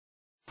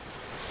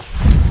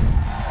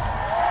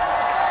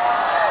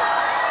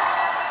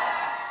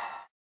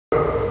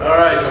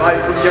Right,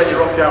 from Get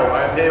Your Rock Out,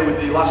 I am here with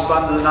the last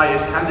band of the night,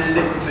 it's Candid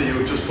Iniquity, who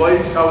have just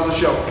played. How was the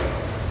show?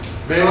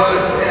 Very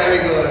good, very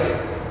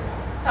good.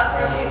 Apart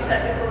from a few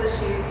technical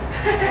issues.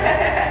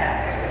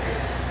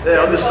 Yeah,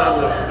 I understand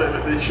there was a bit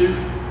of an issue.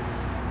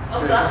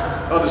 What's that?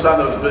 I understand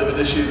there was a bit of an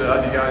issue that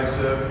had you guys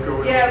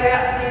going. Yeah, we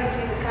had to use a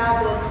piece of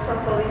cardboard to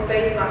prop all these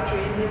bass battery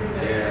in, didn't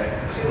we?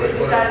 Yeah. So we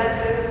decided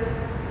to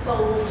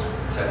fold.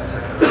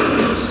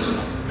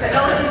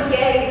 Technology's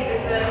gay.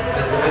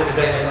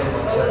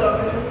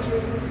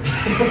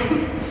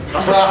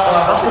 That's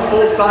the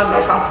fourth time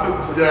that's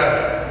happened.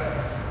 Yeah.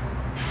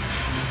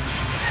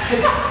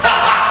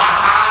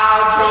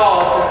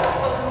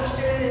 I'm just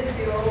doing an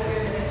interview all over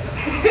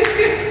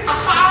it.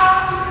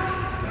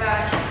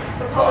 Right.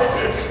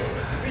 Apologies.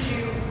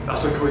 Resume.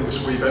 That's a clean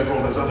sweep,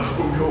 everyone has had a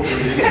phone call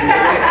with you.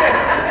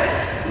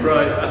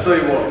 Right, I tell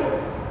you what,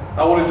 I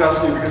wanted to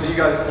ask you, because you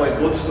guys played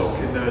Bloodstock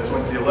in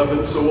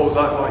 2011, so what was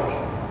that like?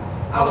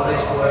 Out of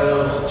this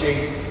world,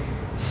 jinx.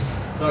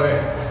 Sorry.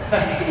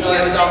 No,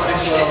 it was out of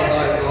this world,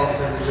 no, it was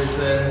awesome. It was,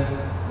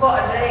 What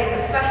a day. The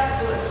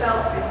festival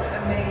itself is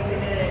amazing,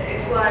 isn't it?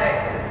 It's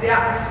like, the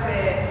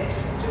atmosphere is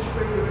just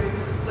through the roof.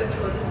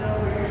 Literally, there's no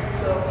roof,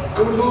 so...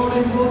 Good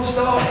morning,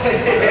 Bloodstock.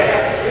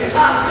 it's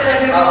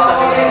Sunday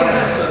morning.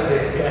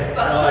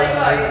 But I No, tell you it's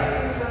what, amazing. it's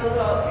soon filled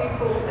up.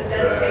 People are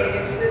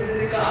dedicated,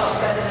 they got out of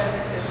bed and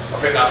everything. I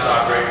think that's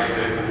our greatest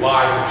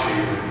live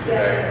achievement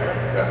today.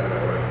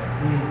 Definitely.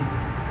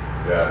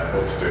 Yeah, I'd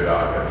love to do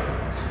that again.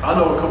 I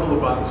know a couple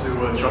of bands who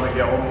are trying to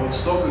get on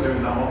Bloodstock, they're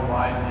doing that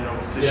online,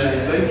 petition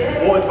thing.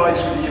 Yeah. What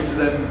advice would you give to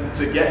them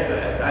to get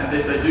there? And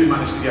if they do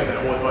manage to get there,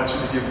 what advice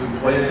would you give them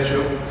playing the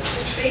show?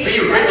 Be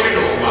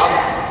original, man.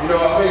 You know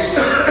what I mean?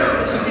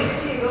 Just stick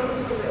to your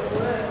guns because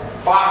it'll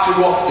work. Far too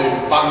often,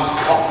 bands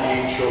copy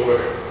each other.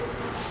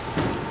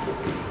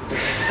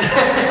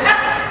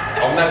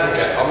 I'll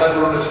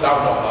never understand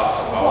what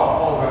that's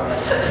about.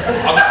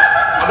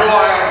 I know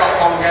I ain't got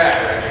long hair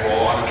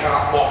anymore and I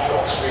can't wash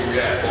or swing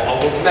hair, but I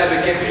would never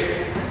give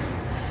it.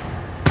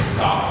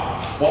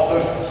 Nah. What the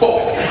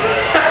fuck is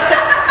that?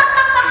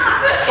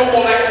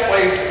 Someone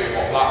explain to me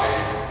what that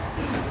is.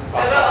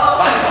 That's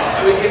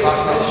not We give some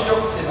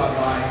constructive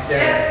advice.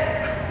 Yes.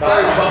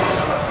 Sorry,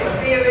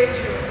 Be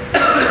original.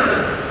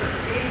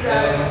 Be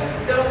yourself.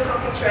 Don't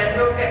copy trend,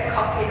 don't get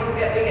cocky, don't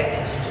get big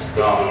energy, just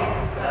be you.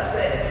 That's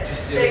it.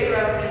 Just stay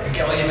grounded.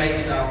 Get all your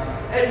mates now.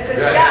 And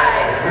because the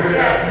guy,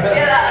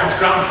 Because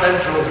Grand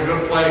Central is a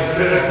good place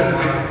to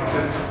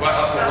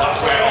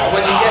that's where it all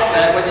When you starts. get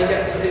there,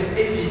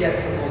 if you get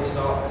to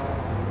Bloodstock,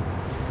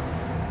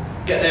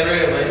 get there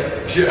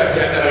early. Yeah,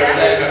 get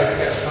there.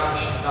 Get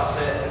smashed. That's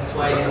it. And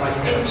play like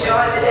you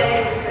enjoy the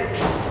day because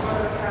it's one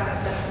of a kind.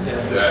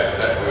 Definitely. Yeah, it's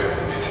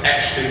definitely it's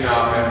etched in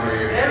our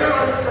memory.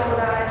 Everyone's so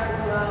nice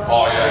as well.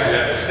 Oh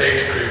yeah, the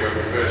stage crew when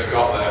we first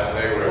got there,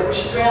 they were. What was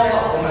she doing,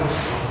 that woman?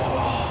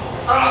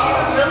 Oh, she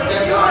was really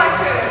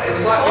It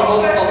was like my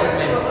mum followed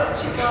me.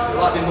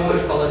 Like my mum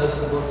had followed us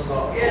to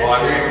Bloodstock. Yeah.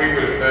 Well, we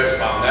were the first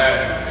band there,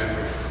 and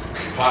we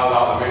compiled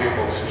out the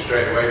minibus, and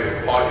straight away they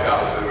pointed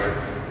at us and went,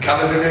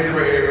 Candid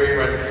Iniquity, and we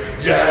went,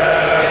 yeah!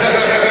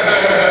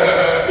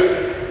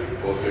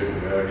 Buzzing,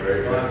 yeah,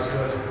 great. That was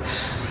good.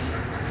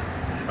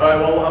 Alright,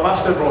 well, I've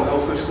asked everyone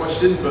else this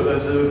question, but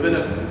there's been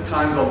a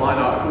Times Online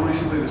article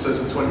recently that says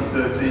that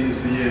 2013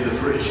 is the year that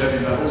British heavy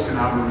metal's going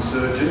to have a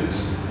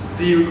resurgence.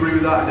 Do you agree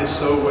with that, and if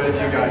so, where do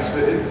you guys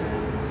fit in?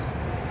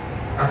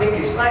 I think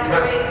it's Like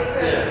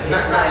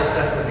metal's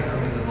definitely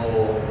becoming the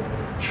more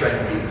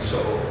trendy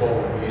sort of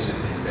form of music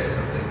these days.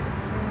 I think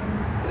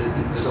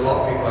there's a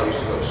lot of people I used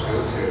to go to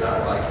school to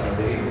that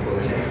they even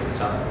believe me for the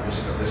type of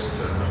music I listen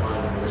to, and I find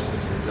them listening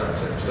to the exact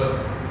same stuff.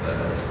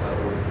 And it's like,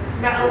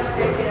 Metal's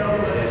taking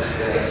over.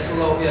 It's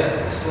slow,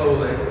 it's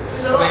slowly.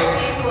 There's a lot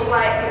of people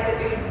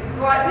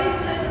we've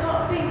turned a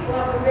lot of people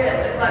out of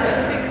really. Like when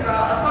you think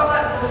about, I've got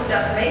like mum and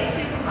dad's mates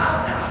who come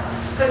out now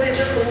because they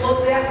just love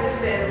the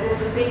atmosphere, they love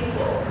the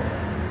people.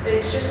 And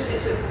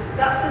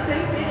that's the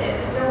thing, isn't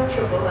it? There's no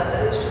trouble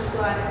there. There's just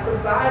like good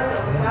vibes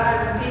all the time,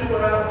 and people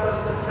are out to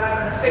have a good time.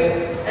 And I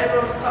think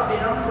everyone's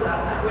copying onto that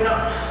now. We're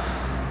not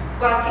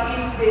like it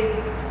used to be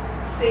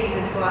seen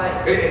as like.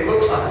 It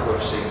looks like a rough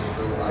scene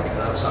from like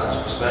an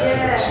outsider's perspective.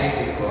 Yeah. You see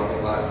people,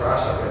 like for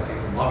us, I've got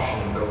people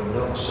moshing and going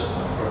nuts and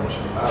throwing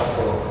something out,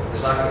 but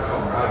there's like a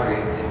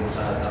camaraderie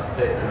inside that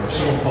pit, and if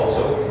someone falls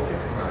over, you pick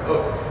them right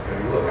up,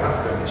 you look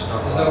after them, it's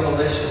not There's like... no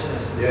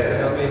maliciousness. Yeah. You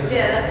know what I mean?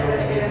 Yeah, that's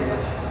right,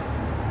 yeah.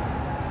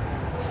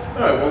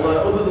 Alright, well,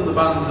 other than the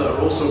bands that are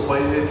also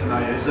playing here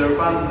tonight, is there a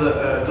band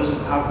that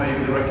doesn't have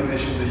maybe the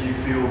recognition that you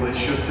feel they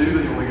should do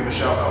that you want to give a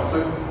shout out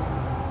to?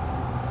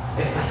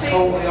 If I'm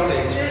totally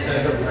honest,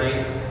 Return of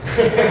Night.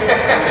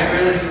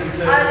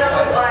 I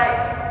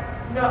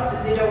know, not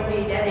that they don't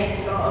need any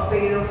sort of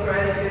big enough for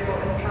anything, but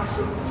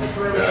Newcastle are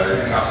brilliant.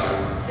 Yeah, Newcastle.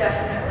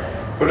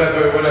 Definitely.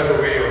 Whenever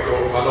we hook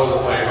up, I know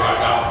they're playing right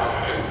now,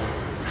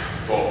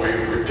 but we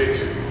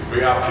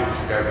have gigs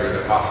together in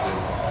the past, and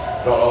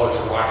not always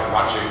like a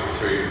magic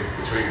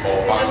between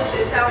both bands.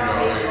 They sound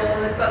people,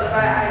 and they've got the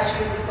right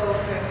attitude, they're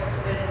focused,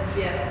 and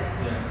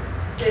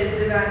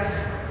they're nice.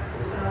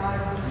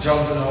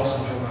 John's an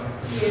awesome drummer.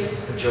 He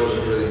is. And Joe's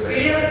a brilliant He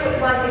bass. really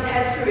puts like his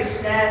head through his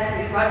snare because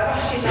he's like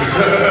washing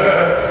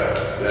that.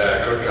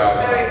 Yeah, good guys.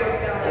 Very good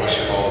guy. I wish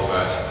him all the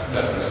best,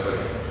 definitely.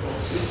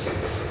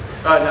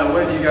 Right, now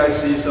where do you guys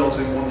see yourselves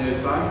in 1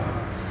 year's time?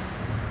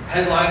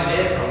 Headlining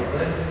here,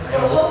 probably.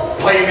 Well,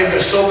 Playing in the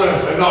summer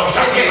and not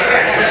January.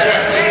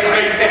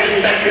 It's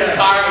the second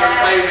time we're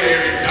playing here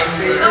in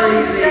January. it's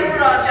always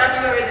December or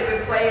January that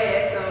we play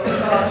here, so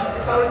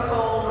it's always I'm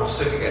cold.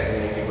 sick of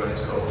getting naked when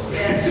it's cold.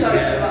 Yeah, sorry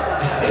about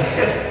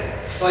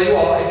that. Tell you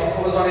what, if you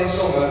put us on in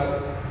summer,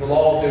 we'll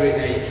all do it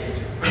naked.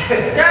 Right,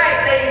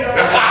 there you go.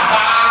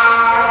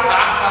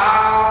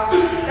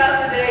 That's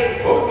the day.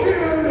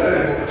 Fucking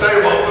hell. Tell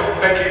you what, we'll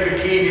make it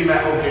bikini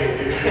metal gig,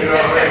 you know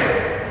what I mean?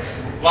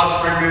 Lads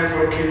bring in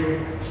fucking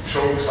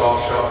trunks or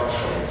short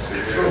trunks.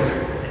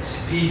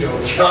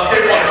 Speedos. I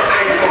didn't want to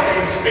say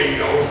fucking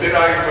speedos, did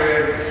I?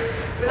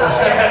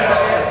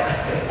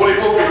 But it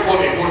would be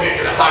funny, wouldn't it?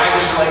 It's high and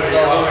Spikes you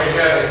know all what I over mean?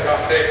 the Yeah, place.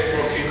 that's it.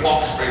 Fucking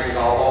clock springs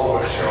all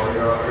over the show, you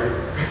know what I mean?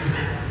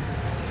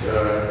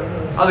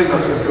 I think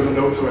that's as good a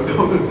note to end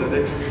on as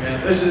any.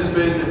 Yeah. This has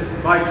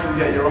been Mike from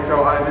Get Your Rock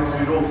Out. I've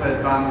interviewed all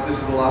 10 bands. This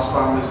is the last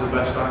band. This is the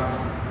best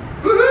band.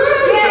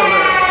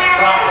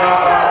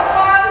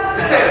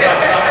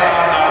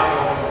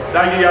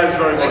 Thank you guys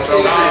very much.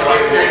 Thank you.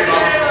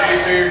 I'll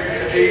see you. See you soon.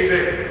 Take it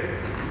easy.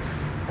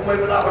 I'm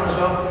waiting for that one as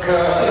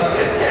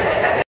well.